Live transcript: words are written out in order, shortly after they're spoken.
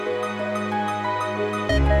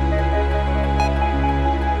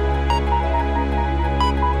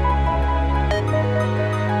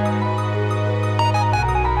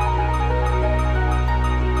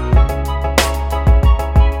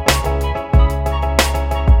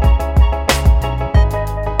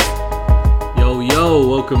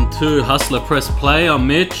Welcome to Hustler Press Play. I'm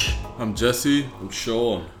Mitch. I'm Jesse. I'm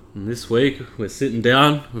Sean. And this week we're sitting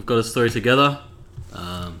down. We've got a story together.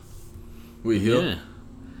 We here? Yeah.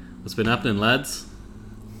 What's been happening, lads?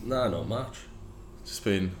 No, not much. Just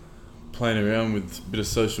been playing around with a bit of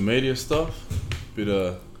social media stuff. Bit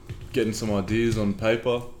of getting some ideas on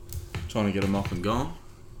paper. Trying to get them up and going.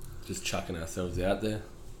 Just chucking ourselves out there.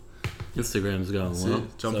 Instagram's going That's well.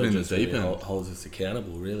 it. Jumping in the deep end. Holds us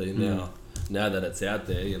accountable, really. Now that it's out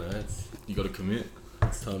there, you know, You got to commit.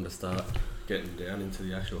 it's time to start getting down into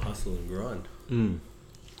the actual hustle and grind. Been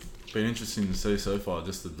interesting to see so far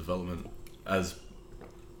just the development as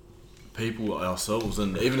people ourselves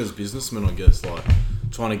and even as businessmen, I guess, like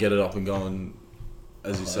trying to get it up and going.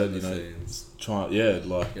 As you said, you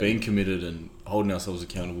know, being committed and holding ourselves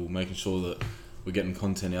accountable, making sure that we're getting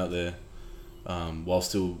content out there, while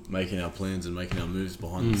still making our plans and making our moves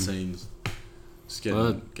behind the scenes. Just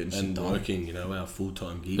getting shit done. Working, you know, our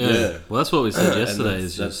full-time gig. Yeah. Well, that's what we said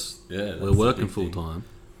yesterday. We're working full time,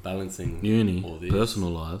 balancing uni, all this. personal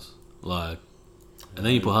lives, and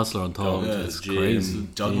then you put Hustler on top. It's crazy.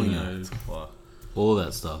 Juggling all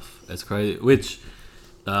that stuff. It's crazy, which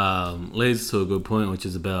leads to a good point, which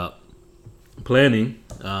is about planning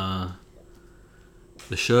the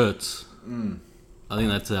shirts. I think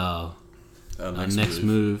that's our next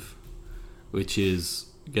move, which is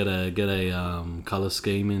get a color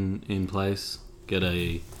scheme in place. Get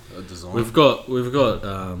a design. We've got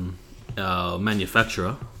our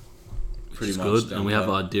manufacturer, which is good, and we have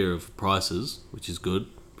an idea of prices, which is good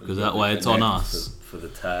because that way it's on us for the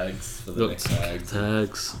tags, for the neck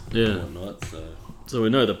tags, yeah. And whatnot. So we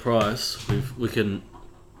know the price.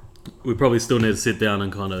 We probably still need to sit down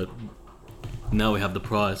and kind of. Now we have the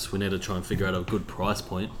price. We need to try and figure out a good price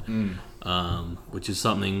point, which is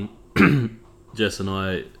something Jess and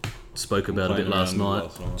I spoke about a bit last night,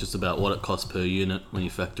 just about what it costs per unit when you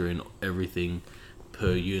factor in everything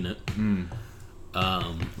per unit.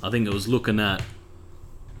 I think it was looking at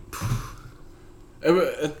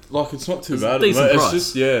it's not too bad. Decent It's price.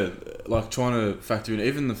 just trying to factor in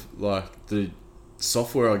even the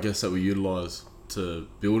software, I guess, that we utilize to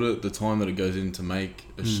build it, the time that it goes in to make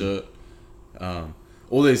a shirt,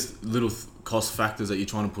 all these little cost factors that you're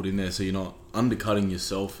trying to put in there, so you're not undercutting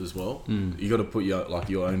yourself as well. You got to put your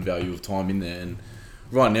own value of time in there. And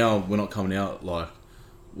right now, we're not coming out like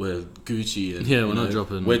we're Gucci, and we're not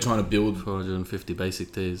dropping. We're trying to build 450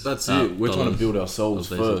 basic tees. That's it. We're trying to build ourselves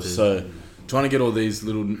first. Tees. So trying to get all these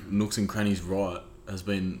little nooks and crannies right has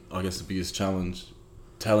been, I guess, the biggest challenge.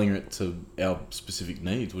 Tailoring it to our specific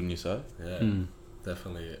needs, wouldn't you say? Yeah,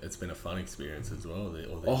 definitely. It's been a fun experience as well.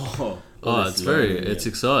 It's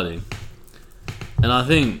exciting, and I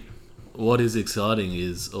think what is exciting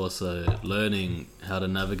is also learning how to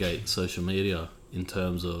navigate social media in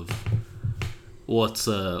terms of what's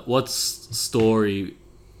story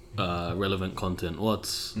relevant content,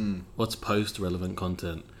 what's post relevant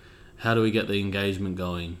content, how do we get the engagement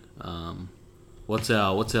going, what's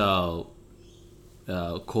our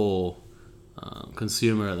core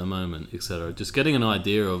consumer at the moment, etc. Just getting an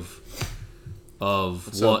idea of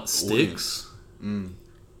what sticks.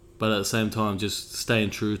 But at the same time, just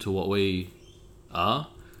staying true to what we are.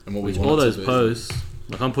 And what we want all those posts,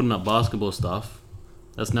 like I'm putting up basketball stuff,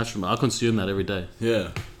 that's natural. I consume that every day.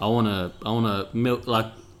 Yeah. I wanna milk,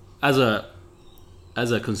 like as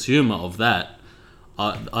a consumer of that,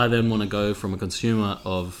 I then want to go from a consumer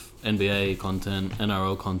of NBA content,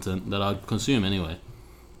 NRL content that I consume anyway,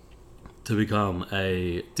 to become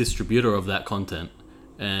a distributor of that content,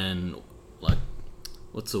 and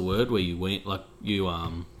what's the word where you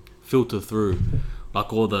filter through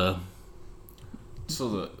all the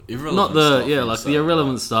irrelevant stuff, the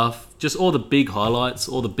irrelevant stuff, just all the big highlights,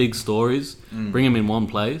 all the big stories, bring them in one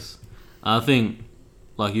place. I think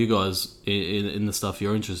you guys in the stuff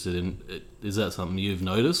you're interested in, is that something you've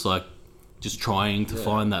noticed, just trying to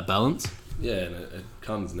find that balance? Yeah, and it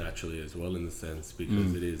comes naturally as well in the sense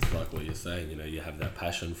because it is like what you're saying, you have that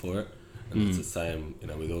passion for it, and it's the same,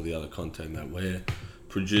 with all the other content that we're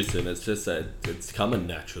producing. It's just that it's coming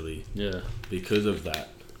naturally, because of that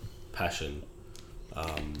passion,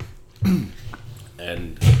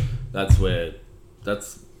 and that's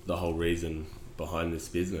the whole reason behind this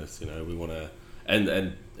business. We want to, and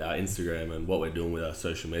our Instagram and what we're doing with our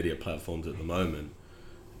social media platforms at the moment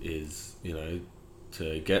is,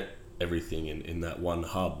 to get everything in that one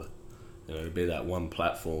hub, You know, to be that one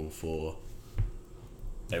platform for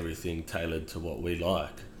everything tailored to what we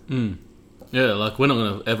like. Yeah, like we're not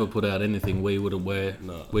gonna ever put out anything we wouldn't wear.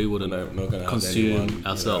 No, we wouldn't not gonna consume have anyone,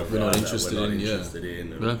 ourselves. We're not around that interested we're not in, yeah. interested in.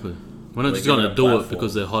 And, Exactly. We're not We're just gonna given a do it platform.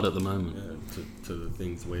 because they're hot at the moment. yeah, to the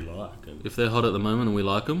things we like. And If they're hot at the moment and we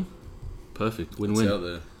like them, perfect, It's win-win. out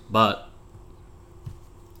there. But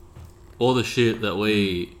all the shit that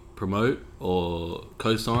we promote or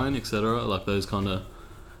co-sign, etc., like those kind of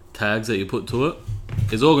tags that you put to it,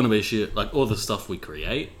 is all going to be shit. Like all the stuff we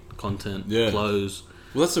create, content, Yeah. clothes.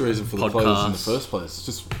 Well, that's the reason for the clothes in the Podcasts. first place. It's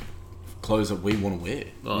just clothes that we want to wear.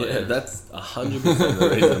 Oh, yeah, that's 100% the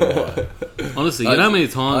reason why. Honestly, you know how many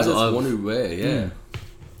times I just I've want to wear, yeah.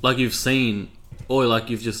 like you've seen, or like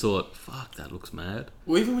you've just thought, "Fuck, that looks mad."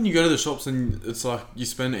 Well, even when you go to the shops and it's like you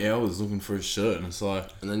spend hours looking for a shirt, and it's like,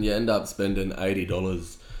 And then you end up spending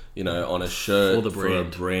 $80, you know, on a shirt For the for a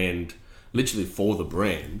brand, literally for the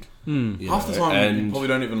brand. you half the know, time you and probably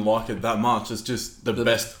don't even like it that much. It's just the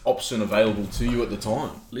best option available to you at the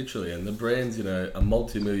time. literally, and the brand's, you know, a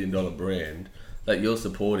multi-million-dollar brand that you're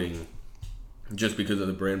supporting just because of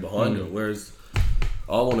the brand behind it. Whereas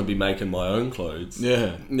I want to be making my own clothes.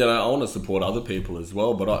 Yeah. You know, I want to support other people as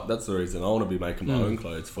well, but that's the reason I want to be making my own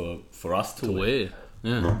clothes for us to To wear. wear,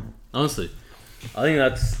 yeah. Honestly, I think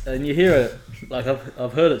that's, and you hear it. Like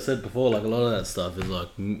I've heard it said before. Like a lot of that stuff is like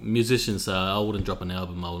musicians say, "I wouldn't drop an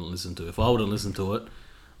album I wouldn't listen to." If I wouldn't listen to it,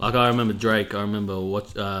 like I remember Drake. I remember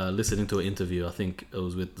listening to an interview. I think it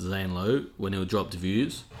was with Zane Lowe when he dropped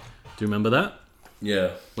Views. Do you remember that?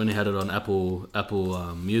 Yeah. When he had it on Apple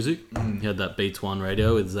Music, he had that Beats One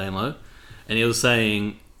radio with Zane Lowe, and he was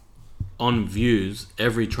saying on Views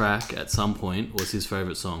every track at some point was his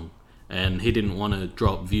favorite song, and he didn't want to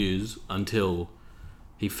drop Views until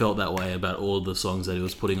he felt that way about all the songs that he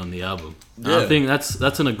was putting on the album. And I Yeah. think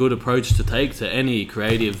that's a good approach to take to any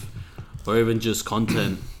creative or even just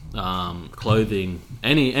content, clothing,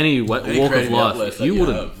 any walk of creative life. outlet If that you you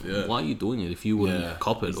wouldn't, have, yeah. why are you doing it? If you wouldn't Yeah,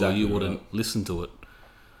 cop it or exactly you wouldn't right. listen to it.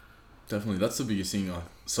 Definitely, that's the biggest thing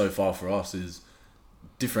so far for us is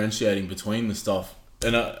differentiating between the stuff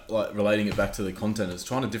and like relating it back to the content. It's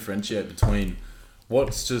trying to differentiate between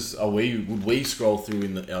what's just would we scroll through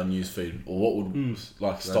in our newsfeed, or what would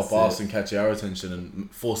like stop That's us it. and catch our attention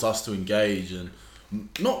and force us to engage, and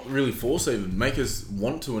not really force, even make us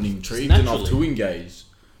want to and intrigued enough to naturally. engage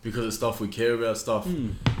because it's stuff we care about, stuff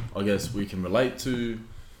I guess we can relate to,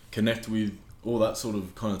 connect with, all that sort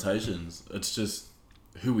of connotations. It's just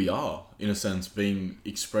who we are, in a sense, being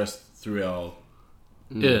expressed through our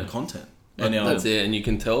Yeah. content. And our, That's it, and you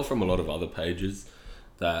can tell from a lot of other pages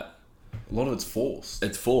that a lot of it's forced.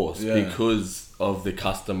 it's forced Yeah. because of the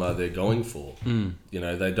customer they're going for. You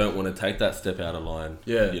know, they don't want to take that step out of line.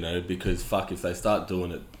 Yeah. You know, because fuck, if they start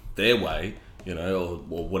doing it their way, you know,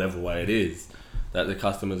 or whatever way it is, that the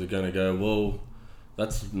customers are going to go, well,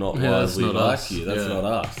 that's not Yeah, why that's we not like us. you. That's Yeah. not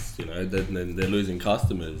us. You know, then they're losing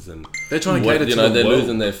customers, and They're trying to cater you to know, the they're world.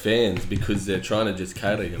 losing their fans because they're trying to just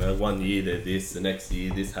cater. You know, one year they're this, the next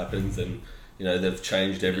year this happens, and you know they've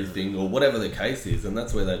changed everything or whatever the case is, and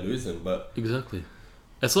that's where they lose them. But Exactly.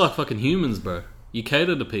 It's like fucking humans, bro. You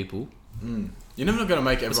cater to people. You're never going to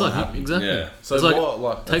make It's everyone like happy. exactly. Yeah. So it's like what,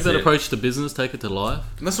 like, take that that's it. approach to business, take it to life.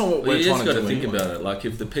 and that's not what well, we're you trying just to got do to think anyway. about it. Like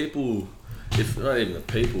if the people, if not even the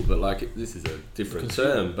people, but like this is a different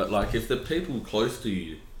term, but like if the people close to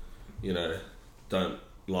you, you know, don't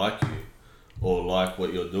like you or like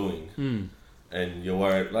what you're doing, and you're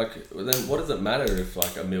worried, like then what does it matter if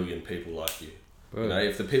like 1 million people like you? Bro. You know,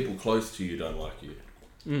 if the people close to you don't like you.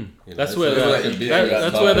 You know, That's it's where like that- a business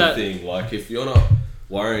that's type where of that- thing. Like if you're not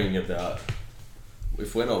worrying about,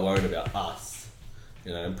 if we're not worrying about us,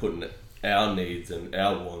 you know, and putting our needs and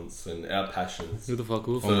our wants and our passions Who the fuck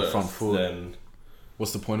will? On the first, front foot. then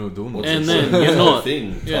What's the point of doing what's that? And the then point? you're Type not-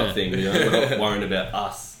 thing, type yeah. thing. You know, we're not worrying about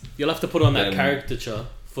us. You'll have to put on that Then- caricature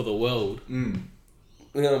for the world.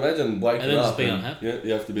 You know, imagine waking And then up just being and unhappy.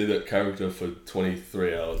 you have to be that character for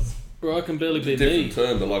 23 hours. Bro, I can barely be Different me.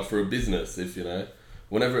 term, but like for a business, if you know,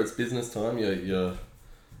 whenever it's business time, you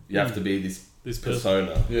have to be this This person.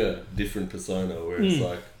 persona, Yeah. different persona, where it's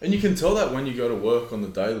like, And you can tell that when you go to work on the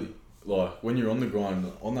daily. Like, when you're on the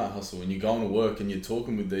grind, on that hustle, and you're going to work and you're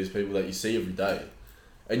talking with these people that you see every day.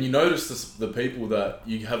 And you notice the people that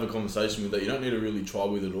you have a conversation with that you don't need to really try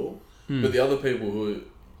with at all. But the other people who...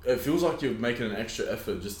 It feels like you're making an extra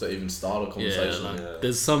effort just to even start a Yeah, conversation. like, Yeah.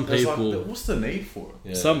 there's some It's people. like, what's the need for it?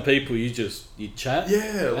 yeah. Some people you chat.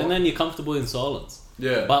 Yeah, like- And then you're comfortable in silence.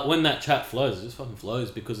 Yeah. But when that chat flows, it just fucking flows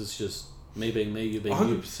because it's just Me being me, you being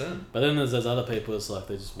you. 100%. But then there's those other people. It's like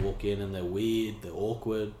they just walk in and they're weird, they're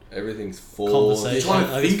awkward. Everything's forced. Conversation. You're trying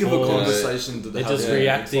to Like, think of a it's conversation that They're have just there.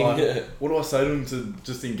 reacting. It's like, what do I say to them to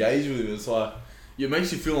just engage with him? It's like, it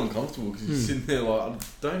makes you feel uncomfortable because you're sitting there like, I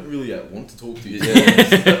don't really want to talk to you.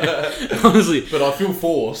 Yeah. Honestly, But I feel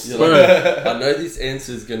forced. You're like, I know this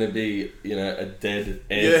answer is going to be, a dead answer.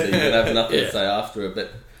 Yeah. You're going to have nothing Yeah. to say after it, but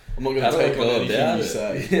I'm not going how to do I take on go anything about you it?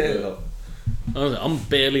 say. Yeah. honestly, I'm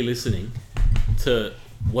barely listening to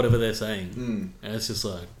whatever they're saying, Mm. and it's just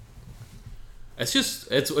like,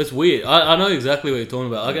 it's weird. I know exactly what you're talking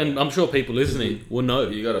about. Like, and I'm sure people listening will know.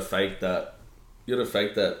 You got to fake that. You got to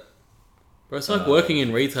fake that. But it's like working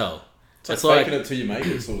in retail. It's like faking it till you make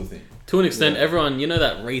it sort of thing. To an extent, Yeah. everyone,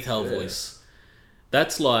 that retail Yeah. voice.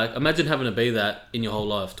 That's like, imagine having to be that in your whole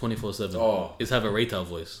life, 24/7. Oh. Is have a retail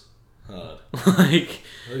voice. Hard. Like,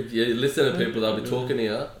 You listen to people, they'll be talking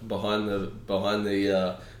here behind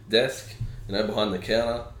the desk, behind the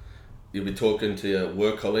counter. You'll be talking to your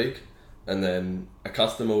work colleague, and then a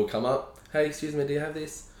customer will come up. Hey, excuse me, do you have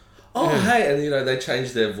this? Oh, hey, and they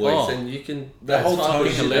change their voice, Oh. and you can That whole tone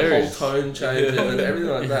is their whole hilarious. tone changes Yeah. and everything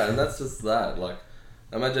like that, and that's just that. Like,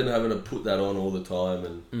 imagine having to put that on all the time,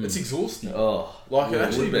 and It's exhausting. oh, Like, it yeah,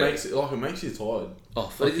 actually would be. makes you tired. oh,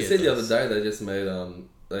 fuck But you yeah, see, it the other does. day they just made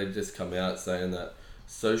they just come out saying that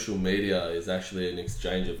social media is actually an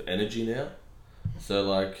exchange of energy now. So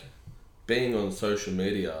like, being on social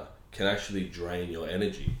media can actually drain your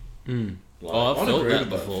energy. Mm. Like, Oh, I've I'd felt agree that with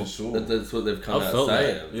that before. for sure. that's what they've come I've out felt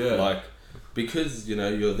saying. that, yeah. Like, because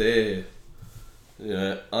you're there,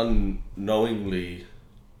 unknowingly,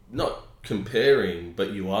 not comparing,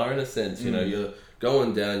 but you are in a sense. You're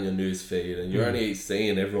going down your news feed and you're only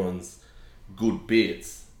seeing everyone's good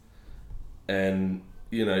bits, and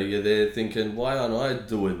you're there thinking, why aren't I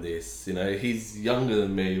doing this? He's younger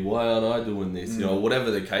than me. Why aren't I doing this?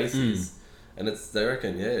 Whatever the case is, and they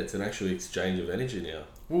reckon, it's an actual exchange of energy now.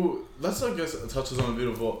 Well, that's, I guess, touches on a bit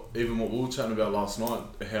of what we were chatting about last night,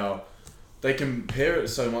 how they compare it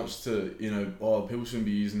so much to, people shouldn't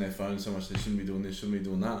be using their phones so much, they shouldn't be doing this, shouldn't be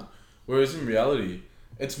doing that. Whereas in reality,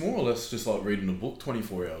 it's more or less just like reading a book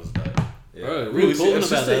 24 hours a day. Yeah. Bro, we were talking it's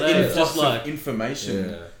about just that. an It's influx just like, of information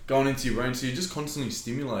Yeah. going into your brain, so you're just constantly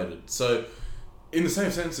stimulated. So, in the same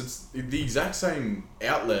sense, it's the exact same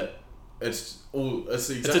outlet. It's the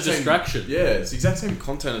exact a distraction. Yeah, it's the exact same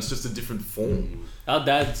content. It's just a different form. our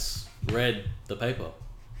dads read the paper.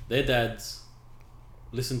 Their dads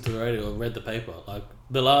listened to the radio or read the paper. Like,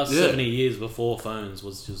 the last 70 years before phones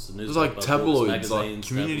was just the It was newspaper, like tabloids, books, like magazines,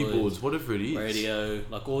 community tabloids, boards, whatever it is. radio,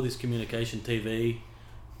 like all this communication, TV.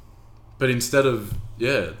 But instead of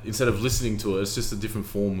listening to it, it's just a different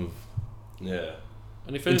form of. Yeah.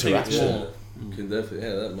 And if anything, it's Interaction. more. Can definitely,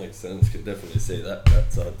 that makes sense. Can definitely see that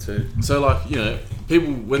side too. So, like,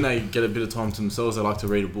 people, when they get a bit of time to themselves, they like to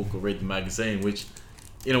read a book or read the magazine, which,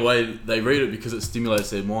 in a way, they read it because it stimulates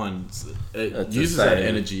their minds. It It's the uses that same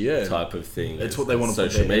energy, yeah. type of thing. It's as what they want to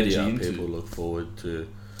put social their media. energy into. People look forward to,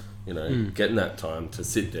 getting that time to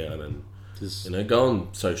sit down and Just, go on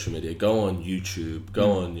social media, go on YouTube,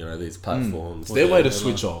 go on these platforms. It's their way to Yeah,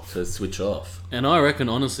 switch off. to switch off. and I reckon,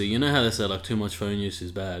 honestly, you know how they say, like, too much phone use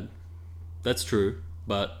is bad? That's true.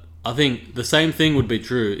 But I think the same thing would be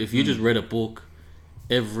true if you just read a book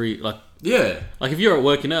every, Yeah. like if you're at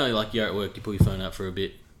work, you're at work, you pull your phone out for a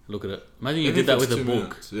bit, look at it. Imagine you Even did that if with it's a 2 book.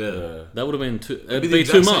 minutes, yeah. That would have been too. It'd It'd be be,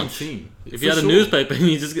 the too exact same much. thing. If For you had a sure. newspaper and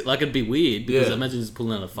you just get, it'd be weird because Yeah. imagine just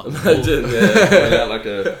pulling out a fucking book. Imagine, pulling out like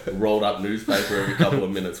a rolled up newspaper every couple of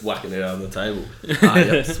minutes, whacking it out on the table.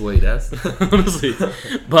 Sweet ass. Honestly,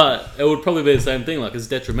 but it would probably be the same thing. Like, it's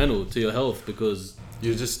detrimental to your health because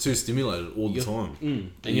You're just too stimulated all the you're,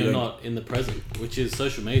 time. and you're not in the present, which is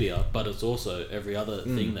social media, but it's also every other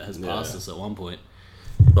thing that has passed yeah. us at one point.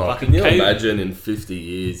 Oh, Fucking can you cave- imagine in 50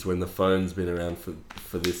 years when the phone's been around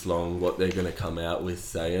for this long, what they're going to come out with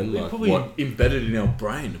saying? They're Like, probably what? embedded in our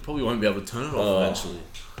brain. It probably won't be able to turn it off eventually.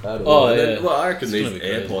 Oh, And then- yeah. Well, I reckon It's these gonna be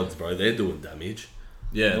crazy. AirPods, bro, they're doing damage.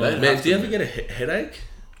 Yeah, Well, they Man, have do you to ever be. get a headache?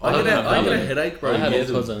 I I don't get have a any. headache, bro. I had yeah,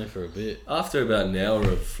 AirPods only for a bit. after about an hour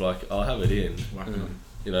of, like, I'll have it in,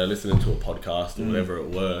 listening to a podcast or whatever at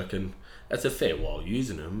work, and that's a fair while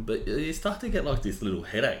using them, but you start to get, like, this little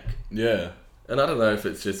headache. Yeah. And I don't know if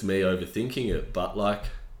it's just me overthinking it, but, like,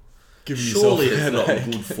 Giving surely yourself a it's not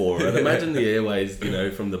headache. good for it. Imagine the airways,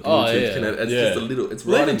 from the Bluetooth. Oh, yeah. It's Yeah. just a little. It's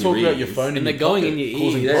Well, right they in can talk your about your ears. phone And they're going in your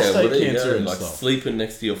causing ear. Yeah, prostate well, there you cancer go. and Like stuff. sleeping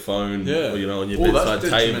next to your phone, Yeah. or, on your Well, bedside that's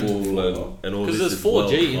detrimental table for and all Because this there's as well.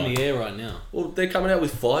 4G in Like, the air right now. well, they're coming out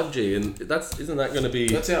with 5G, and isn't that going to be?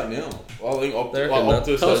 That's out now. I think They reckon Optus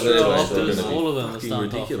that's Telstra, those Optus, are gonna be all of them are fucking starting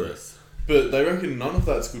to offer ridiculous. But But they reckon none of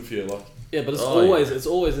that's good for you. Like, Yeah, but it's Oh,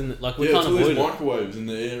 always in like we yeah, can't it's all avoid these it. microwaves in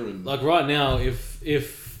the air and Like right now,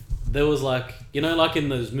 if there was like like in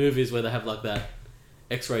those movies where they have like that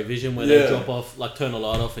X-ray vision where they Yeah. drop off, like turn a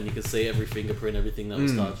light off and you can see every fingerprint, everything that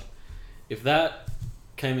was touched. If that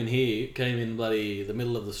came in bloody the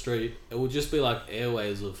middle of the street, it would just be like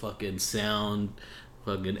airways of fucking sound,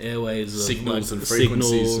 fucking airways of Signals like, and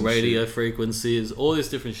frequencies signal, and radio shit. frequencies, all this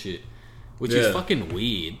different shit. Which Yeah. is fucking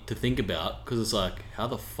weird to think about because it's like, how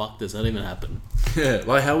the fuck does that even happen? yeah,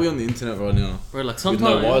 like how are we on the internet right now? Bro, like With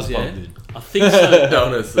sometimes, no wires yeah, plugged in. I think so.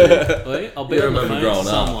 Honestly, Wait, I'll be you on the remember phone growing to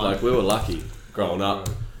up? someone. Like we were lucky growing up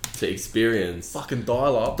to experience Fucking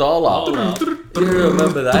dial up. dial up. Hold up. You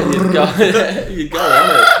remember that? You'd go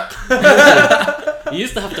on it. You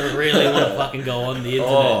used to have to really want to fucking go on the internet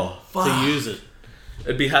Oh, to use it.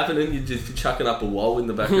 It'd be happening. You'd just be chucking up a wall in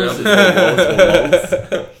the background. Just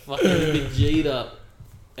walls. Fucking be G'd up.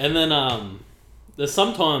 And then there's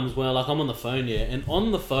sometimes where like I'm on the phone, yeah, and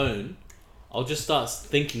on the phone, I'll just start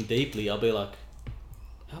thinking deeply. I'll be like,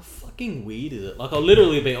 how fucking weird is it? Like I'll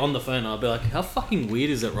literally be on the phone and I'll be like, how fucking weird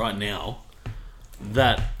is it right now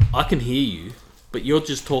that I can hear you, but you're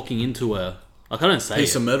just talking into a, like I don't say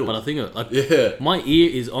Piece it, of metal. but I think it, like Yeah, my ear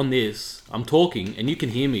is on this, I'm talking and you can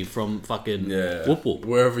hear me from fucking Yeah. whoop whoop.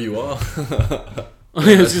 wherever you are. It's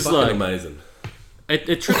It's just fucking like amazing.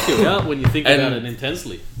 it trips you out when you think And- about it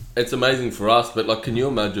intensely. It's amazing for us, but like, can you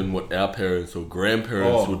imagine what our parents or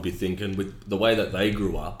grandparents Oh. would be thinking with the way that they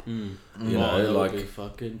grew up? You know, That would like be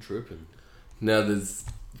fucking tripping. now there's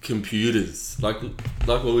computers. Like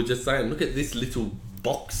we were just saying, look at this little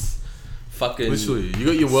box. Fucking Literally, you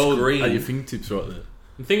got your world screen. at your fingertips right there.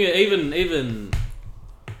 And think even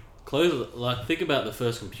close like think about the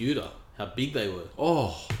first computer, how big they were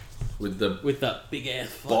Oh, with the with that big ass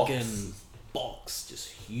Box. fucking box, just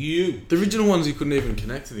huge. the original ones you couldn't even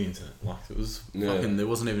connect to the internet. Like it was Yeah. fucking. There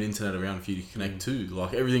wasn't even internet around for you to connect to.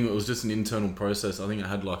 Like everything, it was just an internal process. I think it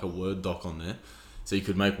had like a Word doc on there, so you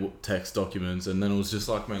could make text documents, and then it was just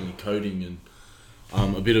like mainly coding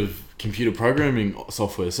and a bit of computer programming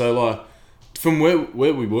software. So like from where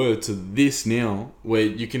we were to this now, where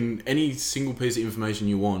you can any single piece of information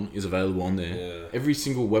you want is available on there. Yeah. Every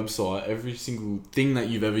single website, every single thing that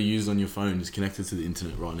you've ever used on your phone is connected to the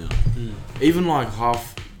internet right now. Even like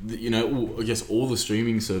half, I guess all the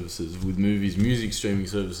streaming services with movies, music streaming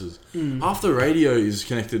services, half the radio is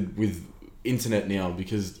connected with internet now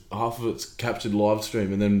because half of it's captured live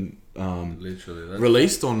stream and then literally that's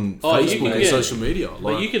released on Oh, you Facebook can and get- social media.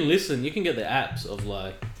 But you can listen, you can get the apps of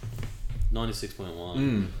like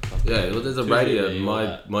 96.1. Yeah, well, there's a Tuner, radio. all My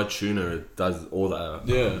that. my tuner does all that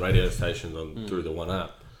Yeah. radio stations on through the one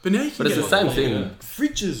app. But now you can But it's get the same like, thing.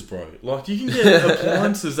 Fridges, bro. Like you can get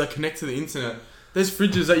appliances that connect to the internet. There's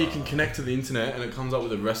fridges that you can connect to the internet and it comes up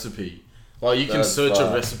with a recipe. Like you can That's search a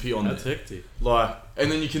fire. recipe on That's there. hectic. Like,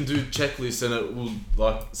 and then you can do checklists and it will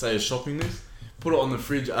like say a shopping list. Put it on the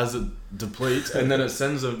fridge as it depletes, and then it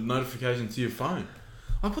sends a notification to your phone.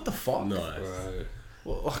 Like what the fuck? Nice. Bro.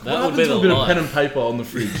 What, like, That what would be happened to a the bit life. of pen and paper on the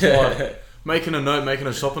fridge? Like making a note, making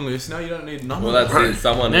a shopping list. Now you don't need none Well, of that's that. it.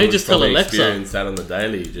 Someone Now who you just tell probably Alexa. experienced that on the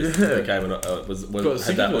daily just Yeah. became Got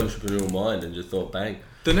sick had that of it. entrepreneurial mind and just thought, bang.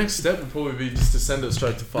 The next step would probably be just to send it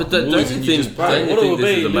straight to fucking don't Woolies you and think- you just don't pay. you What it think would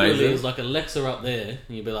this be is literally amazing? is like Alexa up there,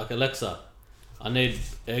 and you'd be like, Alexa, I need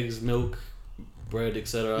eggs, milk, bread,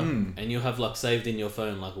 etc. And you'll have like saved in your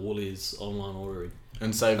phone like Woolies online ordering.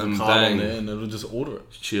 And save the And card on bang. there and it'll just order it.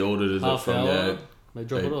 She ordered it Half from hour, they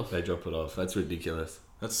drop it off. They drop it off. That's ridiculous.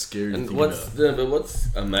 That's scary to And think what's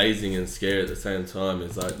amazing and scary at the same time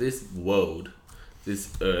is like this world, this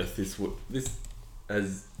earth, this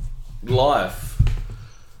as life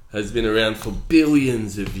has been around for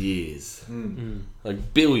billions of years,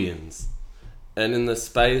 like billions, and in the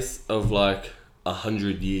space of like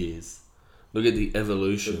 100 years, look at the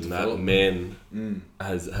evolution that development. man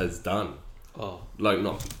has done. Oh, Like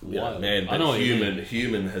not Wild. man, I but know what you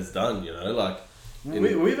human has done. You know, like.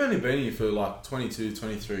 We've only been here for like 22,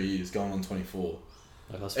 23 years, going on 24.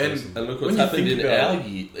 like us And- person. And look When what's you happened think in about our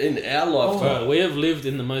year, in our lifetime. Bro, we have lived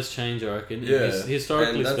in the most change, I reckon. Yeah.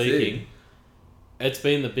 Historically And that's speaking, it's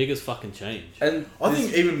been the biggest fucking change. And I this-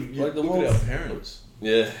 think even like the look at world's- our parents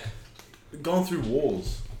yeah. going through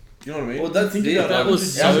wars. You know what I mean? Well, that's Think it. about That like,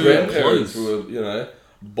 was Our so grandparents close. were,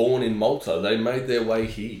 born in Malta. They made their way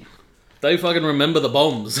here. They fucking remember the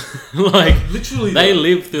bombs. Like, literally. they though.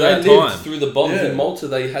 lived through They that lived time. through the bombs Yeah. in Malta.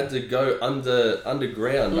 They had to go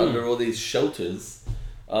underground, under all these shelters,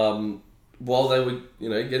 while they were,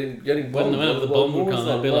 getting bombed. Whenever the What bomb would was come,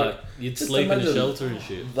 that? they'd be like, you'd just sleep in a imagine shelter and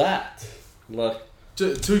shit. that, like,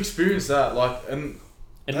 to experience that, like, and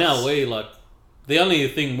And That's- now we, like, the only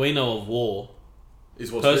thing we know of war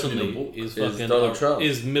Is what's written in a personally book. is Is fucking Donald Trump.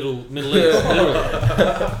 is Middle East, literally.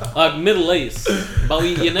 Like Middle East. But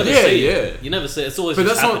you never see it. Yeah. You never see it. It's always But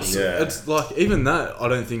just that's not. happening. Yeah. It's like even that. I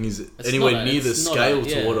don't think is It's anywhere not a- near the it's not scale a-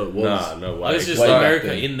 yeah. to what it was. Nah, no way. Like, it's just Way back America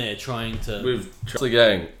then. in there trying to. We've the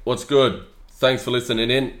gang. What's good? Thanks for listening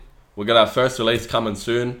in. We got our first release coming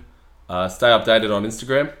soon. Stay updated on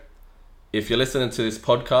Instagram. If you're listening to this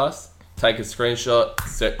podcast, take a screenshot,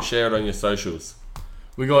 share it on your socials.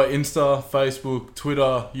 We got Insta, Facebook,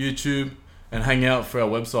 Twitter, YouTube, and hang out for our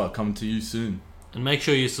website coming to you soon. And make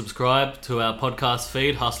sure you subscribe to our podcast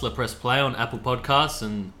feed, Hustler Press Play, on Apple Podcasts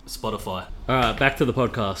and Spotify. All right, back to the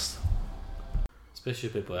podcast. Especially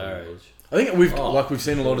people our age. I think we've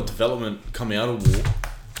seen a lot of development coming out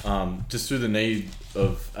of war, just through the need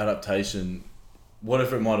of adaptation,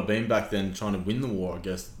 whatever it might have been back then, trying to win the war. I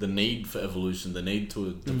guess the need for evolution, the need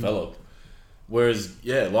to develop. Whereas,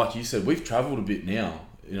 yeah, like you said, we've travelled a bit now.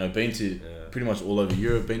 You know, been to pretty much all over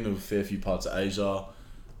Europe, been to a fair few parts of Asia.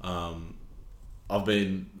 I've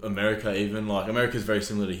been America even. Like, America's very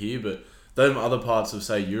similar to here, but those other parts of,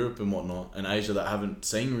 say, Europe and whatnot, and Asia that haven't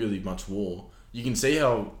seen really much war, you can see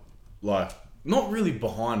how, like, not really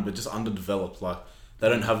behind, but just underdeveloped. Like, they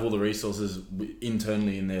don't have all the resources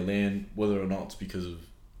internally in their land, whether or not it's because of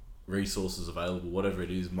resources available, whatever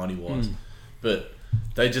it is, money-wise. But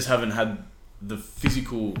they just haven't had the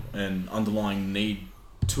physical and underlying need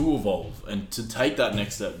to evolve and to take that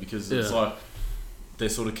next step, because it's like they're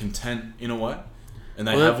sort of content in a way, and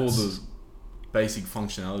they have all the basic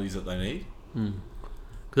functionalities that they need. Because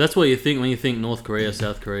that's what you think when you think North Korea,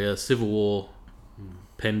 South Korea, civil war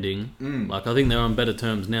pending. Like, I think they're on better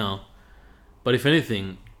terms now. But if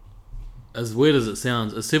anything, as weird as it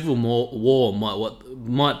sounds, a civil war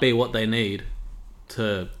might be what they need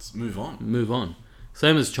to Let's move on. move on.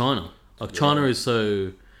 Same as China. Like, China is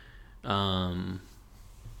so...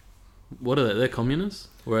 what are they? They're communists?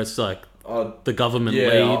 Where it's like the government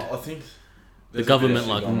lead. I think The government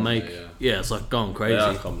like make... it's like going crazy. They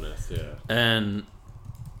are communists, yeah. And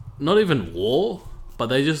not even war, but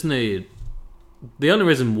they just need... The only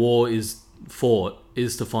reason war is fought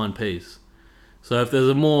is to find peace. So if there's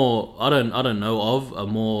a more... I don't know of a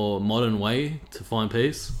more modern way to find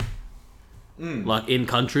peace. Like in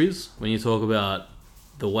countries, when you talk about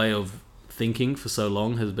the way of thinking for so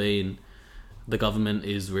long has been the government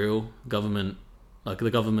is real, the government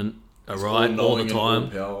are right all the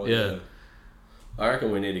time. Yeah. I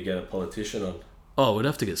reckon we need to get a politician on. Oh, we'd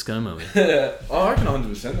have to get ScoMo in. I reckon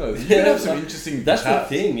 100% though. You could have some interesting That's chats.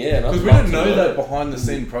 the thing, yeah. Because we don't know that behind the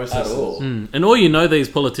scene process at all. And all you know these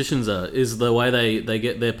politicians is the way they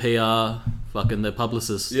get their PR, fucking their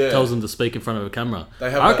publicist tells them to speak in front of a camera.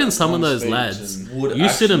 I reckon some of those lads, you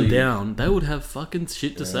sit them down, they would have fucking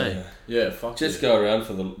shit to say. Yeah, fuck. Just go around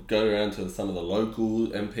to some of the local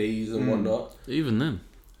MPs and whatnot. Even them.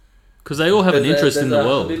 Because they all have an interest in the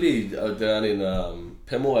world. Maybe down in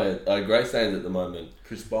Pemulwuy, Greystanes at the moment.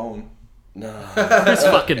 Chris Bowen. No. Chris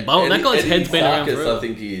fucking Bowen. That guy's head's been around Sarkis, forever. I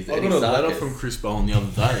think he is. I got a letter from Chris Bowen the other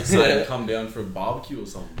day saying come down for a barbecue or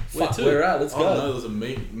something. Fuck, we're out. Let's I go. don't know, there's a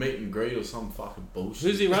meet and greet or some fucking bullshit.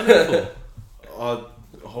 Who's he running for?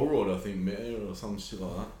 Holroyd, I think, mayor or some shit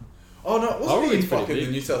like that. Oh no, wasn't he in Holroyd's pretty fucking big.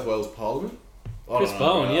 the New South Wales Parliament? I Chris don't know,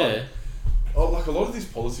 Bowen, bro. yeah. Oh, like a lot of this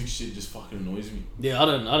politics shit just fucking annoys me. Yeah, I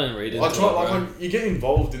don't read it. I try, like you get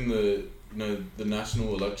involved in the the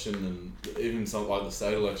national election and even some like the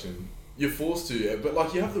state election. You're forced to, but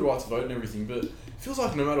like you have the right to vote and everything. But it feels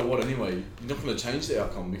like no matter what, anyway, you're not going to change the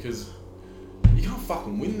outcome because you can't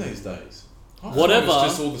fucking win these days. Whatever. It's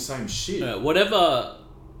just all the same shit. Whatever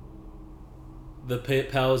the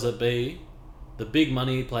powers that be, the big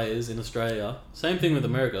money players in Australia, same thing with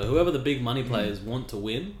America. Whoever the big money players want to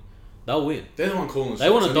win, they'll win. They're the one calling the They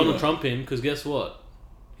want shots Donald anyway. Trump in because guess what?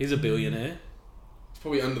 He's a billionaire. It's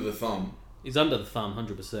probably under the thumb. He's under the thumb,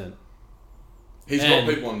 100%. He's And-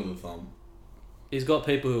 got people under the thumb. He's got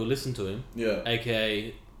people who listen to him, Yeah.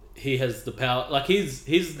 aka he has the power. Like he's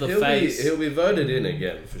the face. He'll be voted in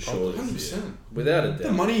again for sure. 100%. Without a The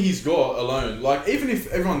doubt. money he's got alone, like even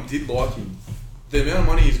if everyone did like him, the amount of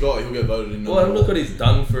money he's got, he'll get voted in. no Well, and matter look what. what he's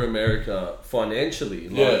done for America financially.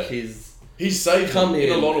 Like Yeah. he's saved come him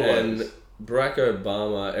in a lot of and ways. Barack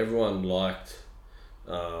Obama, everyone liked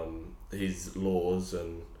his laws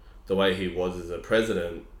and the way he was as a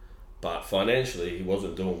president, but financially he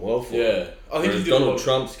wasn't doing well for him. Yeah, I think he Whereas did a Donald lot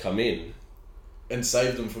Trump's come in. and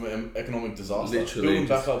saved them from economic disaster. Literally Build them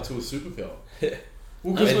back just- up to a superpower. Yeah.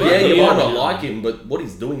 Well, I mean, because Yeah, you Yeah. might not like him, but what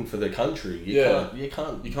he's doing for the country, you can't. you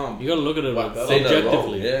can't. You got to look at it Back that up. See no wrong,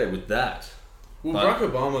 objectively. yeah, with that. Well, But-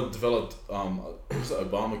 Barack Obama developed what was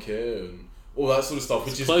it, Obamacare and all that sort of stuff,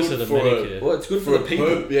 which is closer good to for Medicare. Well, it's good for the people.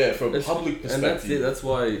 for a It's- public perspective. And that's it. That's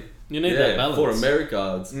why You need that balance. for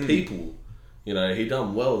America. It's people. You know, he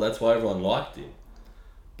done well. That's why everyone liked him.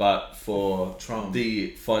 But for Trump.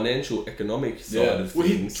 the financial economic side of well,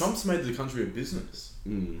 things, Trump's made the country a business,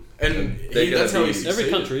 mm, and they're gonna that's how he be- succeeded. Every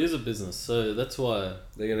country is a business, so that's why.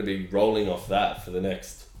 they're going to be rolling off that for the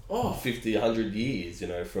next Oh, 50, 100 years. You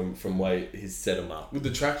know, from way he's set them up. with the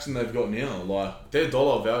traction they've got now, like their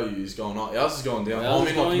dollar value is going up. Ours is going down. Ours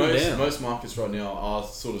is going down. most markets right now are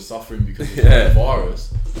sort of suffering because of Yeah. the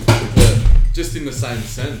virus. But just in the same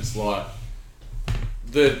sense, like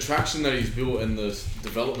the traction that he's built and the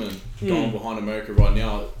development going behind America right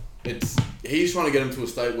now, he's trying to get them to a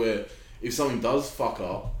state where if something does fuck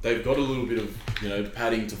up, they've got a little bit of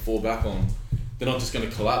padding to fall back on. They're not just going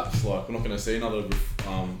to collapse. Like we're not going to see another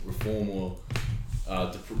reform or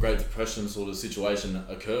Great Depression sort of situation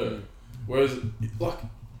occur. Whereas, like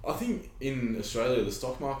I think in Australia, the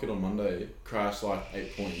stock market on Monday crashed like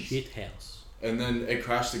 8 points, Shit house. and then it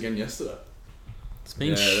crashed again yesterday. It's been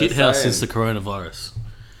Yeah, shit they're house saying- since the coronavirus.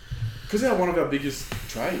 Because one of our biggest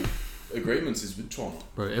trade agreements is with China.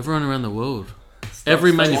 Bro, everyone around the world. Stock's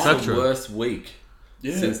Every faced manufacturer. the worst week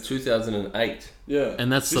Yeah, since 2008. yeah,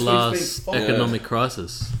 And that's This the week's last been fucked. economic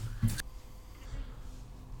crisis.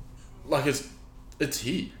 Like it's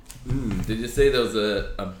here. Did you see there was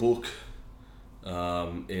a book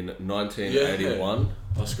in 1981?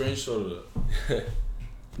 I screenshotted it.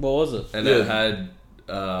 What was it? And it had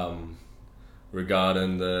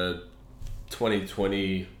regarding the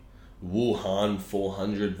 2020 Wuhan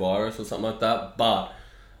 400 virus or something like that. But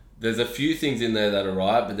there's a few things in there that are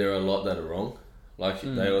right, but there are a lot that are wrong. Like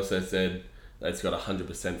they also said that it's got a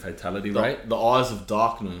 100% fatality rate. The eyes of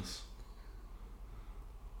darkness.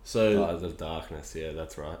 So Eyes of darkness, yeah,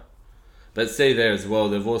 that's right. But see there as well,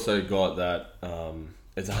 they've also got that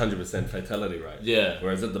it's a 100% fatality rate. yeah,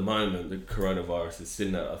 Whereas at the moment, the coronavirus is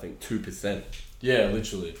sitting at, I think, 2%. yeah,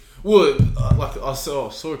 literally. Well, like I saw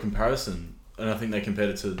a comparison, and I think they compared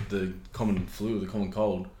it to the common flu, the common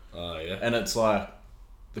cold, Oh, yeah. and it's like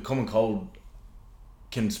the common cold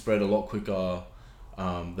can spread a lot quicker.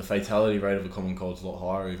 The fatality rate of a common cold is a lot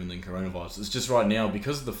higher even than coronavirus. It's just right now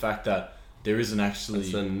because of the fact that there isn't actually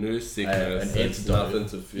It's a new sickness. an There's antidote. nothing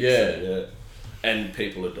to fix Yeah. it. Yeah. And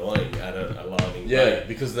people are dying at an alarming yeah, rate.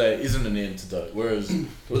 because there isn't an antidote. Whereas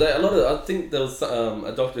Well, I think there was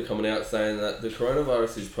a doctor coming out saying that the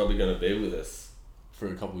coronavirus is probably going to be with us for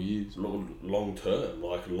a couple of years. long term.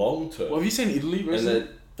 Like, long term. Well, have you seen Italy And recently?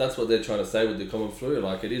 that's what they're trying to say with the common flu.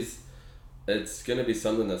 Like, it's going to be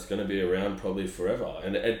something that's going to be around probably forever.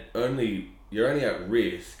 And you're only at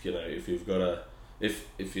risk, if you've got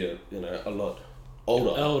if you're, a lot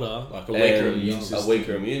older. Like a weaker and immune system. A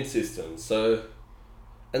weaker immune system. So,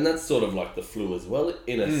 and that's sort of like the flu as well,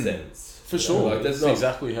 in a sense. For sure. Like, That's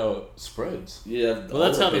exactly how it spreads. Yeah. Well,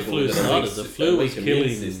 that's how the flu started. The flu was killing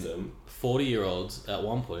system. 40-year-olds at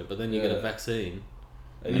one point, but then you get Yeah. a vaccine.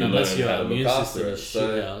 And And you unless learn your how to immune look system after is it. shit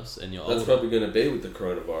So house and you're that's older. probably going to be with the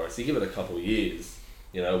coronavirus. You give it a couple of years,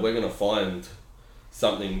 we're going to find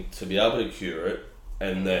something to be able to cure it,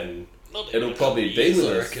 and then it'll probably be with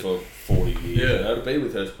us for 40 years. Yeah. It'll be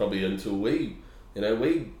with us probably until we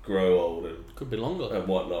grow old Could be longer. and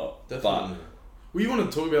whatnot. Definitely. Well, you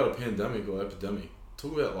want to talk about a pandemic or epidemic?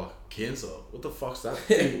 Talk about like cancer. What the fuck's that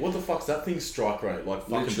thing? What the fuck's that thing's strike rate? Like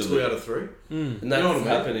fucking Literally. 2 out of 3. And You that's know what I mean?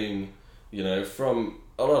 happening, from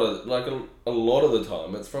a lot of a lot of the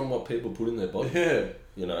time. It's from what people put in their body.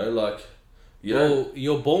 Yeah. Well,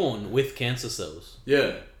 you're born with cancer cells,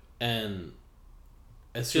 Yeah. and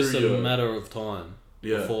it's Through just a your- matter of time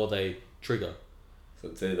Yeah. before they trigger. So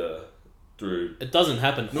it's either through It doesn't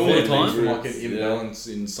happen all Normally the it comes time. from like an Yeah. imbalance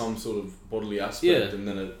in some sort of bodily aspect, Yeah. and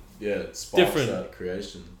then it sparks Different. that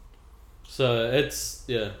creation. So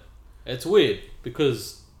it's weird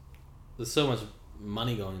because there's so much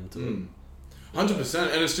money going into it.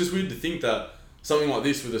 100%. And it's just weird to think that something like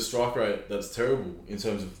this with a strike rate that's terrible in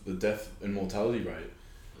terms of the death and mortality rate.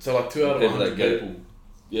 So like 2 out of People 100 that get it. people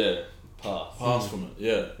pass. pass from it.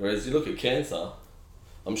 Yeah. Whereas you look at cancer,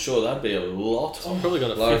 I'm sure that'd be a lot. Probably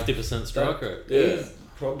got a Like, 50% strike rate. Yeah.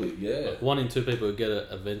 Probably, yeah. Like 1 in 2 people who get it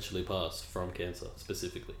eventually pass from cancer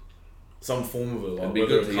specifically. Some form of it. Like It'd be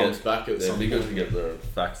whether good it to comes get- back at It'd some be good point. to get the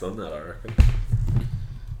facts on that, I reckon.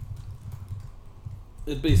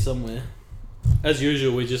 It'd be somewhere. As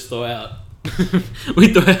usual, we just throw out.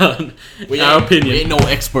 we throw out our opinion. We ain't no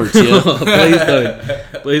experts, yeah.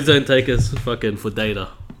 Please don't take us fucking for data.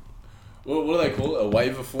 What do they call it? A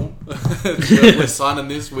waiver form? We're signing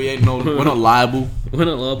this. We're not liable. We're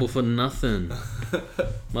not liable for nothing.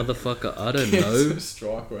 Motherfucker, I don't Cancer know.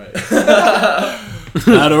 strike rate.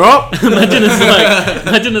 Add her up.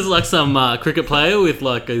 Imagine it's like some cricket player with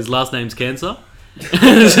like his last name's Cancer.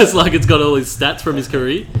 It's just like it's got all his stats from his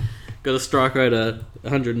career. Got a strike rate of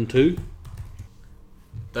 102.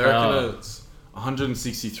 They reckon it's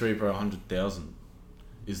 163 per 100,000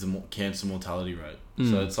 is the cancer mortality rate.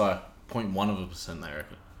 So it's like 0.1%, they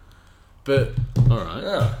reckon. But Alright.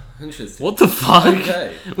 Yeah, interesting. What the fuck?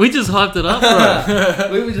 Okay. We just hyped it up,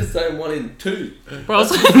 bro. We were just saying 1 in 2. Bro, I was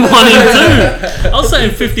saying 1 in 2. I was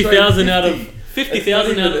saying 50,000 out of...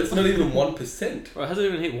 50,000 out of... It's not even 1%. Bro, it hasn't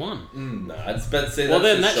even hit 1. Nah, it's but see, Well,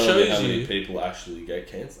 that's then just that showing shows how many you- people actually get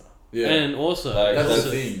cancer. yeah. And also... Like, That's that's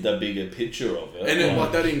the thing. the bigger picture of it. And then,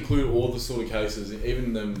 like, that include all the sort of cases,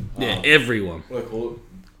 even them... yeah, everyone. what do they call it?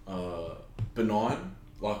 Benign,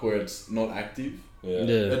 like where it's not active. yeah.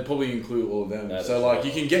 Yeah. That'd probably include all of them. That So is like right.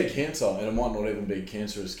 you can get cancer and it might not even be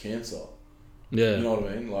cancerous cancer. Yeah. You know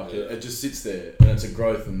what I mean? Like Yeah. it just sits there and it's a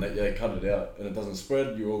growth and they cut it out and it doesn't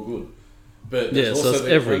spread. You're all good. But Yeah, there's so also it's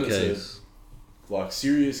the every when it's a, case. like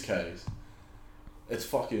serious case. It's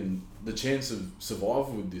fucking the chance of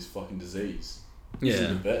survival with this fucking disease. Yeah.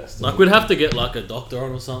 Isn't the best. Like, we'd have to get, like, a doctor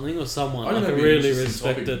on or something, or someone, I like, think a that'd be an really interesting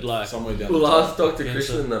respected, topic like... somewhere down We'll the ask track. Dr. Cancer.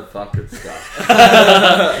 Christian the fucking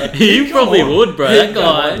stuff. You probably would, bro. That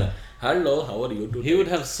guy... Hello, how are you doing? He would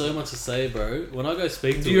have so much to say, bro. When I go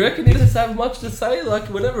speak to Do you him... reckon he does have much to say? Like,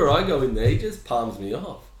 whenever I go in there, he just palms me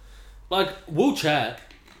off. Like, we'll chat,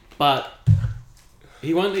 but...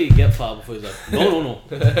 He won't let you get far before he's like, no.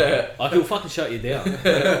 Like, he'll fucking shut you down.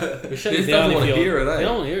 He'll shut you He down doesn't if wanna you're... hear it, eh? He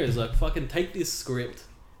don't want to hear it. He's like, fucking take this script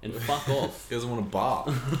and fuck off. He doesn't want to bar.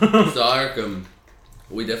 So I reckon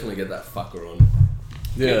we definitely get that fucker on.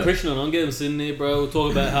 Get Christian on, get him sitting there, bro. We'll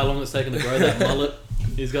talk about how long it's taken to grow that mullet.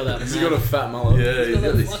 He's got that. Has he got a fat mullet? Yeah, he's got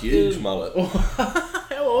got that this fucking- huge mullet.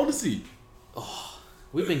 How old is he?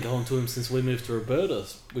 We've been going to him since we moved to Roberta,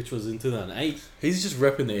 which was in 2008. He's just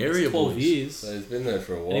repping the area. It's 12 boys. years. So he's been there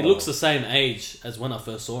for a while. And he looks the same age as when I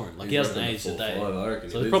first saw him. Like, he He's hasn't repping aged the a day. 4-5, I reckon.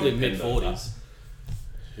 So He he's probably lives in Pendo. mid-40s.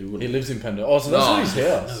 Who He wouldn't? lives in Pendo. Oh, so that's No. not his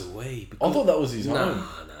house. No way. I thought that was his Nah,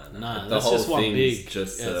 home. Nah, The that's whole just one thing's big.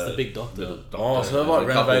 just, yeah, it's the big doctor. Oh, so they There's like a couple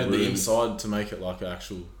renovated the rooms. inside to make it like an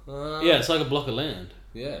actual. Yeah, it's like a block of land.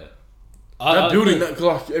 Yeah. That building, that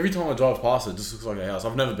like every time I drive past it, just looks like a house.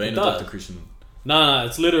 I've never been It to does. Dr. Christian. No,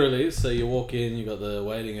 it's literally, so you walk in, you got the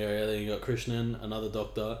waiting area, then you got Krishnan, another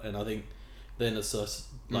doctor, and I think then it's just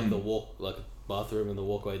like the walk, like a bathroom and the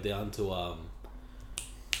walkway down to,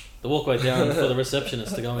 the walkway down for the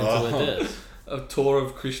receptionist to go into her desk. A tour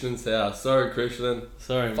of Krishnan's house. Sorry, Krishnan.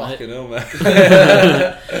 Sorry, mate. Fucking hell, man.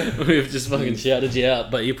 We've just fucking shouted you out,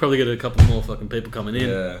 but you probably get a couple more fucking people coming in.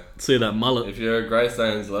 Yeah. See that mullet. If you're a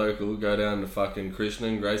Greystanes local, go down to fucking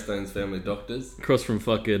Krishnan, Greystanes Family Doctors. Across from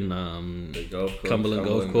fucking, The golf course. Cumberland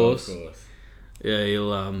Golf Course. Yeah, He's he'll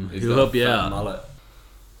got help a you fat out. Mullet.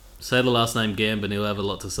 Say the last name Gam, and he'll have a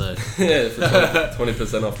lot to say. Yeah, for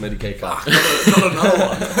 20% off Medicaid card. Not another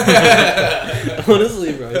one.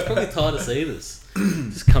 Honestly, bro, he's probably tired of seeing this.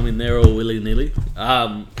 Just come in there all willy-nilly.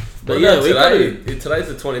 But But yeah, yeah, we got today's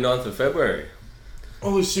the 29th of February.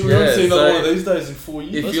 Holy shit, we Yeah, haven't seen so another one of these days in 4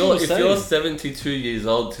 years. If That's you're what I'm if you're saying. 72 years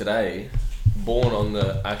old today, born on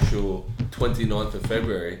the actual 29th of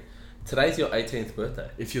February, today's your 18th birthday.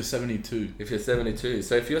 If you're 72. If you're 72,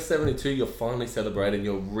 so if you're 72, you're finally celebrating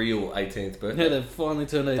your real 18th birthday. Yeah, they've finally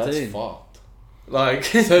turned 18. That's fucked. Like,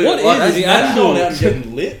 So What like, is the Nan's actual- going out and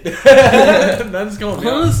getting lit? Nan's going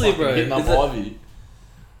out Honestly, and fucking bro, hitting up is it- Ivy.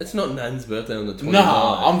 it's not Nan's birthday on the 29th.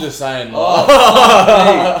 Nah, I'm just saying.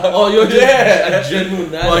 Oh, you're just Yeah. a general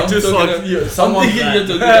Nan. Like, I'm just talking like, about- yeah, I'm someone's thinking Nan. you're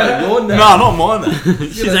talking about your Nan. Nah, not mine then.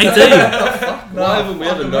 She's 18. Why haven't we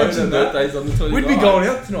ever fucking known imagine the that. birthdays on the 29th? We'd be going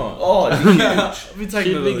out tonight. Oh, huge. I'd be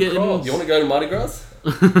taking Should it be to the getting cross. You want to go to Mardi Gras?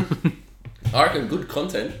 I reckon good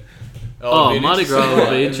content. Oh, it'd be Mardi interesting. Gras would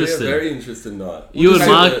be It'd interesting. a very interesting night. You We'll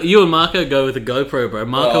and just you and Marco go with a GoPro, bro.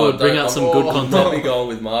 Marco would bring out some good I'm content. probably going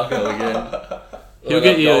with Marco again. He'll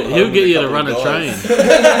get you to run a train.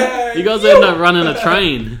 You guys end up running a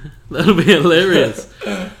train. That'll be hilarious.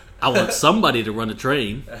 I want somebody to run a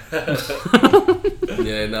train.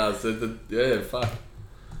 Yeah, no, fuck.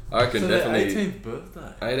 I reckon So their definitely 18th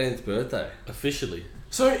birthday. 18th birthday. Officially.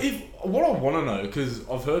 So if what I want to know, because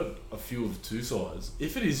I've heard a few of the two sides,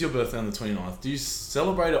 if it is your birthday on the 29th, do you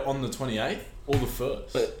celebrate it on the 28th or the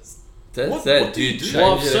 1st? That's What- it. what Do do you you do? change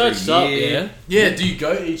Well, I've it every searched up, year? yeah. Yeah, do you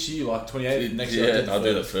go each year, like 28th, next year? Yeah, I'll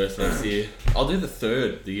do the first next year. I'll do the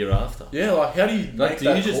third the year after. Yeah, like how do you Like, make do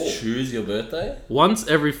that you just call? choose your birthday? Once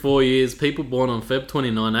every 4 years, people born on Feb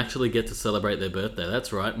 29 actually get to celebrate their birthday.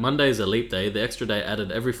 That's right. Monday is a leap day, the extra day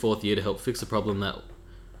added every fourth year to help fix a problem that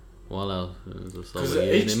while our Because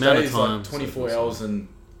each day is like 24 hours and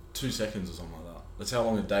 2 seconds or something like that. That's how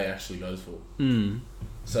long a day actually goes for.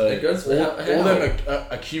 So It goes for all them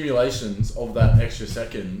accumulations of that extra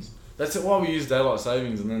seconds. That's why we use daylight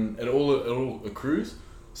savings, and then it all accrues,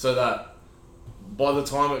 so that by the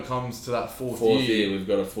time it comes to that fourth year, we've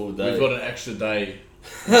got a full day. we've got an extra day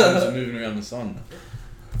in terms of moving around the sun.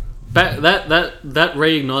 That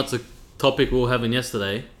reignites a topic we were having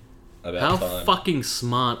yesterday. About How time. fucking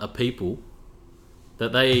smart are people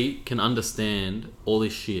that they can understand all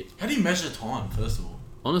this shit? How do you measure time, first of all?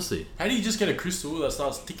 Honestly. How do you just get a crystal that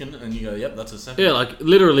starts ticking and you go, yep, that's a second? Yeah, like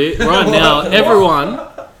literally right now,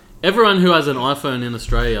 everyone who has an iPhone in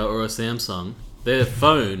Australia or a Samsung, their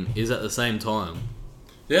phone is at the same time.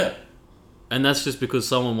 Yeah. And that's just because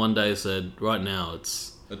someone one day said, right now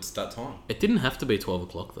It's that time. it didn't have to be 12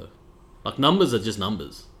 o'clock though. Like numbers are just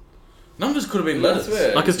numbers. Numbers could have been That's letters.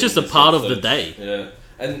 where Like it's just a everything part is of the so- day. Yeah,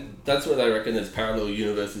 and that's where they reckon there's parallel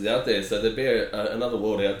universes out there. So there'd be another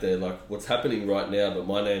world out there, like what's happening right now, but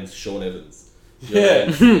my name's Sean Evans.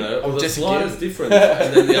 Yeah. You know, I'm or the Jessica slightest Evans. difference.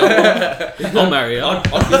 And then the other one, I'll marry her. I'd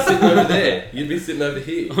be sitting over there. You'd be sitting over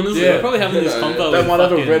here. Honestly, Yeah. we're probably having this You know, convo. They with might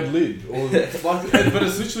have a fucking- red lid. Or but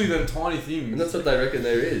it's literally them tiny things. And that's what they reckon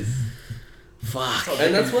there is. Fuck.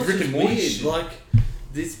 And that's what's Rick and weird. Morty shit. Like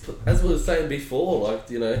this, as we were saying before, like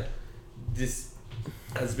this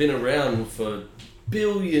has been around for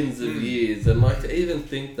billions of years, and like to even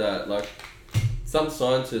think that, like some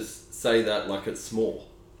scientists say that like it's small,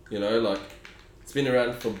 like it's been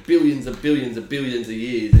around for billions of billions of billions of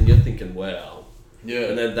years, and you're thinking, wow. Yeah.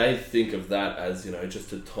 And then they think of that as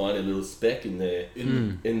just a tiny little speck in there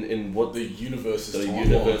in what The universe is the timeline.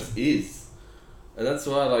 universe is, and that's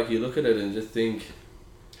why like you look at it and just think,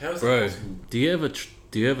 How is Bro, that possible?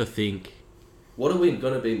 do you ever think what are we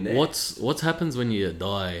gonna be next? what's happens when you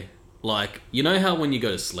die? Like, you know how when you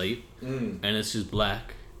go to sleep Mm. and it's just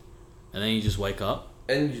black and then you just wake up?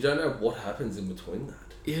 And you don't know what happens in between that.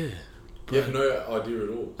 Yeah. You have no idea at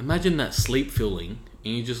all. Imagine that sleep feeling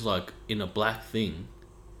and you're just like in a black thing.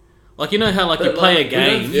 Like, you know how like But, you play like, a we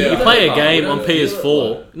don't game, feel you it. play a We game don't on feel it,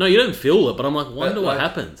 PS4. like- No, you don't feel it, but I'm like, wonder But, what like-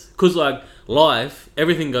 happens. Because like life,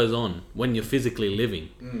 everything goes on when you're physically living.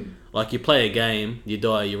 Like you play a game, you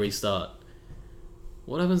die, you restart.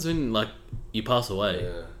 What happens when like you pass away?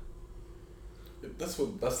 Yeah. That's the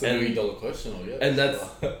And- $1 million question, I guess. And that's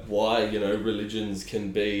why, religions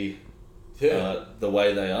can be yeah. the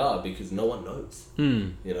way they are, because no one knows. Hmm.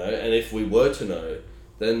 And if we were to know,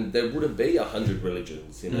 then there wouldn't be 100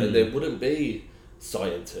 religions, there wouldn't be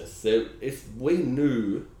scientists. If we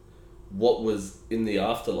knew what was in the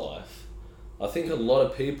afterlife, I think a lot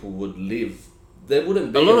of people would live. There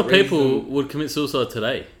wouldn't be A lot of reason- people would commit suicide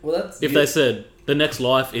today Well, that's if they said the next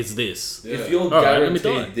life is this. Yeah. If you're Alright, let me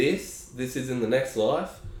die. guaranteed this is in the next life,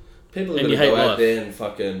 people are And going you to go hate out life. there and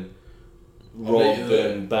fucking I rob bet you do.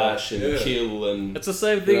 and bash and Yeah. kill and It's the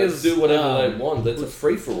same thing as do whatever they want. That's a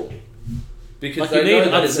free for all. Because Like, they you know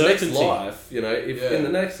need that in the next uncertainty. life, if Yeah. in the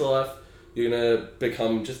next life you're gonna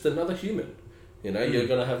become just another human. You're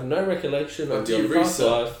gonna have no recollection Like, of do your you past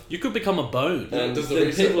reset? life, You could become a bone. and Does the then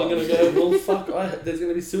reset people are gonna button- go, well, fuck, there's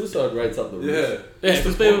gonna be suicide rates up the roof. Yeah. Yeah,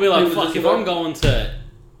 because people will be like, People fuck, just if like- I'm going to,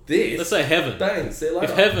 This, let's say heaven. bang, see you later.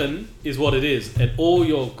 If heaven is what it is, and all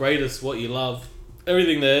your greatest, what you love,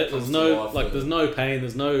 everything there, there's Comes to no, life, like, yeah. there's no pain,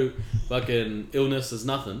 there's no fucking illness, there's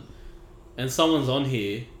nothing. And someone's on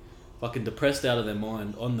here, fucking depressed out of their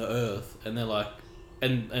mind on the earth, and they're like,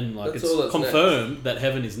 and like, That's it's all that's confirmed that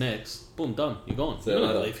heaven is next. Boom, done. You're gone. See You you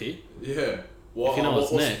don't later. live here. Yeah. Well, If you know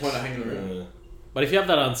what's what's next. the point of hanging around? Yeah. But if you have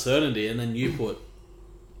that uncertainty, and then you put,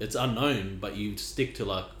 it's unknown, but you stick to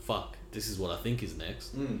like, fuck, this is what I think is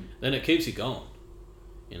next, then it keeps you going,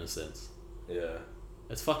 in a sense. Yeah,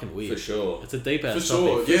 It's fucking weird. for sure. It's a deep For ass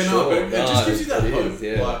sure. topic. Yeah, no, sure. but it No, just gives you that it hope. is,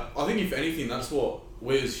 yeah. Like, I think if anything, that's what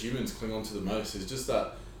we as humans cling on to the most, is just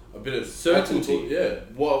that a bit of Certainty.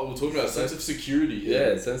 What we're talking about, sense of security.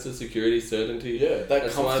 Yeah, sense of security, certainty. Yeah, that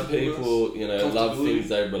That's why comfortableness, people, love comfortability. things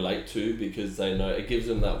they relate to, because they know it gives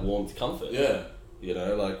them that warmth, comfort. Yeah.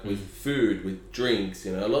 Like with food, with drinks,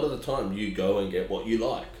 a lot of the time you go and get what you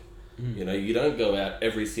like. You don't go out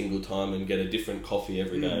every single time and get a different coffee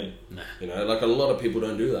every day. Nah. Like a lot of people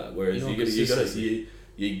don't do that. Whereas You want you consistency.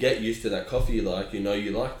 get used to that coffee you like. You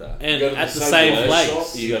like that. And go to at the the same same place.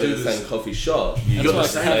 place. You go to do the this- same coffee shop. You That's got why the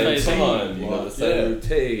same cafes time. You got the like, same yeah.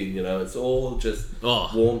 routine. It's all just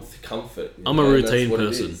Oh, warmth, comfort. I'm a and that's routine what it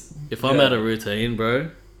person. is. If I'm Yeah. at a routine, bro,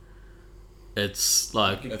 it's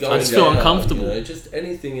like, You're I going just feel out, uncomfortable. just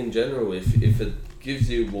anything in general. If it gives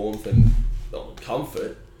you warmth and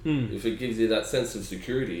comfort, if it gives you that sense of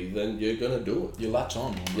security, then you're gonna do it. You latch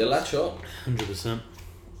on. You latch on. 100%.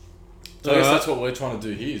 So I guess that's what we're trying to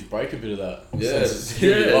do here, is break a bit of that. Yeah.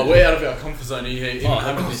 sensitivity. Yeah. Like, we're out of our comfort zone here, even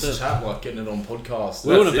having 100%. this chat, like getting it on podcast.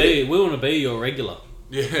 We want to That's be your regular.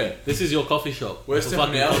 Yeah. This is your coffee shop. We're for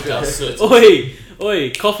stepping fucking out of our podcasts. certain-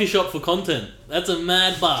 Oi, coffee shop for content. That's a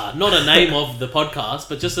mad bar. Not a name of the podcast,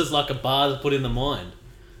 but just as like a bar to put in the mind.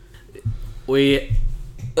 We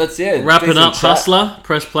That's wrapping up Hustler.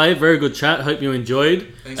 Press play. Very good chat. Hope you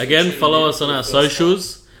enjoyed. Thanks for Again, tuning follow in us for on the our first time.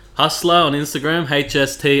 socials. Hustler on Instagram,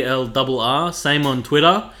 HSTLRR. Same on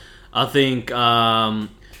Twitter. I think On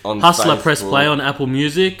Hustler Press Facebook. Play on Apple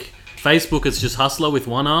Music. Facebook, it's just Hustler with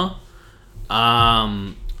one R.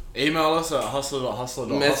 Email us at hustler.hustler.hustler.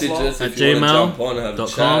 Message us At if you want to jump on and have a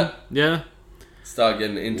gmail.com. chat. Yeah. Start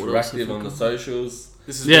getting What else have interactive we on the got? socials.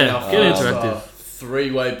 This has Yeah, been our get first, interactive.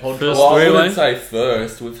 Three-way podcast. First Well, I three-way? wouldn't say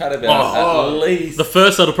first. We've had about Oh, at least The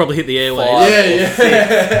first that'll probably hit the airwaves.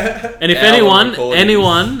 five. And if hour recordings.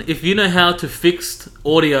 anyone, if you know how to fix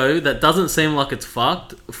audio that doesn't seem like it's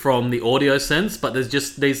fucked from the audio sense, but there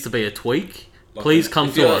just needs to be a tweak, please come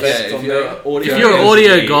If to you're, us. yeah, if you're, audio If you're an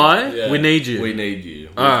audio engineer, guy, yeah. we need you. we need you.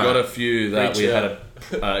 We've Alright. got a few that Reach we had out.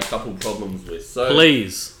 a couple problems with. So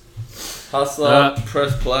Please. Hustler,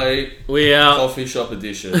 Press Play, We are Coffee Shop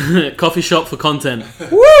Edition. coffee shop for content.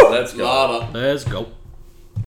 Let's go. Later. Let's go.